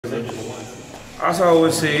As I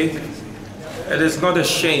always say, it is not a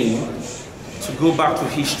shame to go back to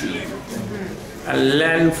history and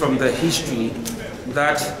learn from the history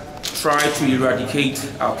that tried to eradicate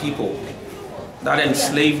our people, that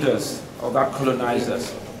enslaved us or that colonized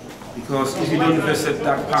us. Because if you don't visit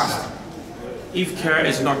that past, if care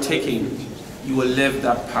is not taken, you will live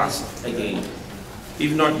that past again.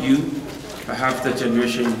 If not you, perhaps the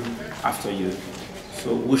generation after you.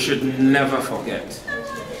 So we should never forget.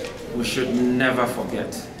 We should never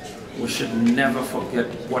forget. We should never forget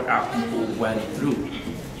what our people went through.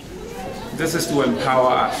 This is to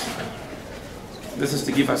empower us. This is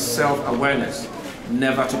to give us self-awareness,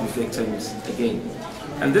 never to be victims again.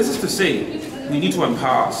 And this is to say, we need to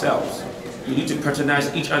empower ourselves. We need to patronize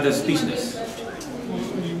each other's business.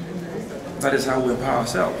 That is how we empower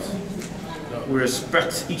ourselves. We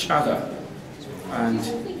respect each other and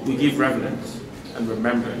we give reverence and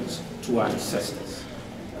remembrance to our ancestors.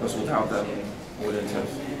 Because without them, we wouldn't have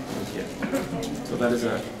been here. So that is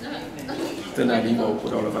a thing I leave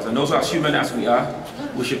with all of us. And also, as human as we are,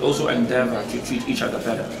 we should also endeavor to treat each other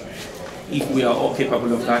better. If we are all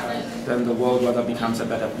capable of that, then the world rather becomes a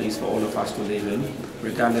better place for all of us to live in,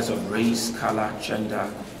 regardless of race, color, gender,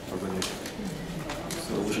 or religion.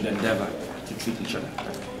 So we should endeavor to treat each other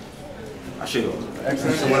better.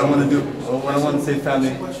 Excellent. So what I want to say,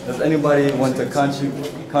 family, does anybody want to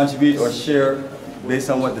contribute or share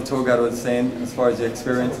based on what the tour guide was saying as far as your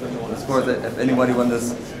experience? As far as if anybody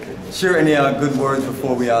wants to share any good words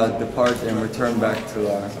before we depart and return back to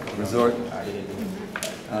our resort? Why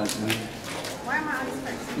am I on this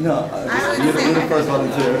first? No, you're the first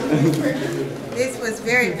volunteer. This was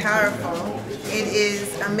very powerful. It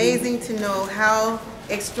is amazing to know how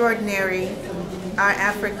extraordinary our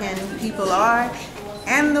African people are,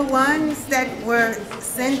 and the ones that were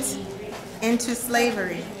sent into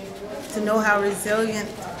slavery, to know how resilient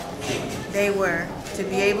they were to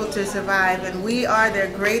be able to survive. And we are their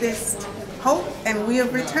greatest hope, and we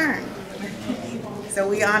have returned. So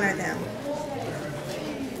we honor them.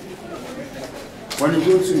 When you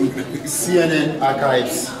go to CNN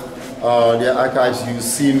archives, their archives, you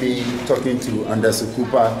see me talking to Anderson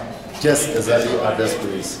Cooper just exactly at this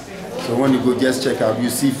place. So when you go, just check out, you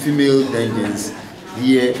see female Dengians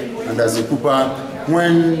here, Anderson Cooper.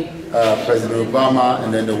 When President Obama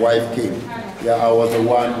and then the wife came, yeah, I was the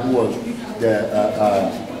one who was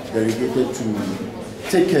delegated to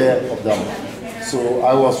take care of them. So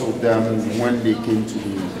I was with them when they came to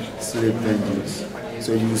the slave vengeance.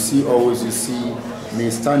 So you see, always you see me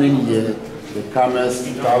standing here, the cameras,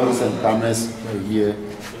 thousands and cameras were here,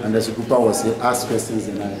 and the Cooper was here, ask questions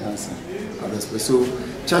and I answer. So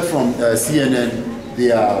check from CNN,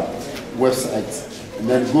 their website, and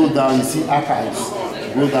then go down, you see archives,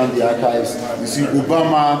 go down the archives, you see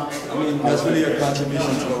Obama. I mean, that's really a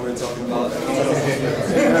contribution to what we're talking about.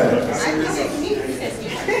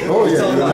 Oh yeah.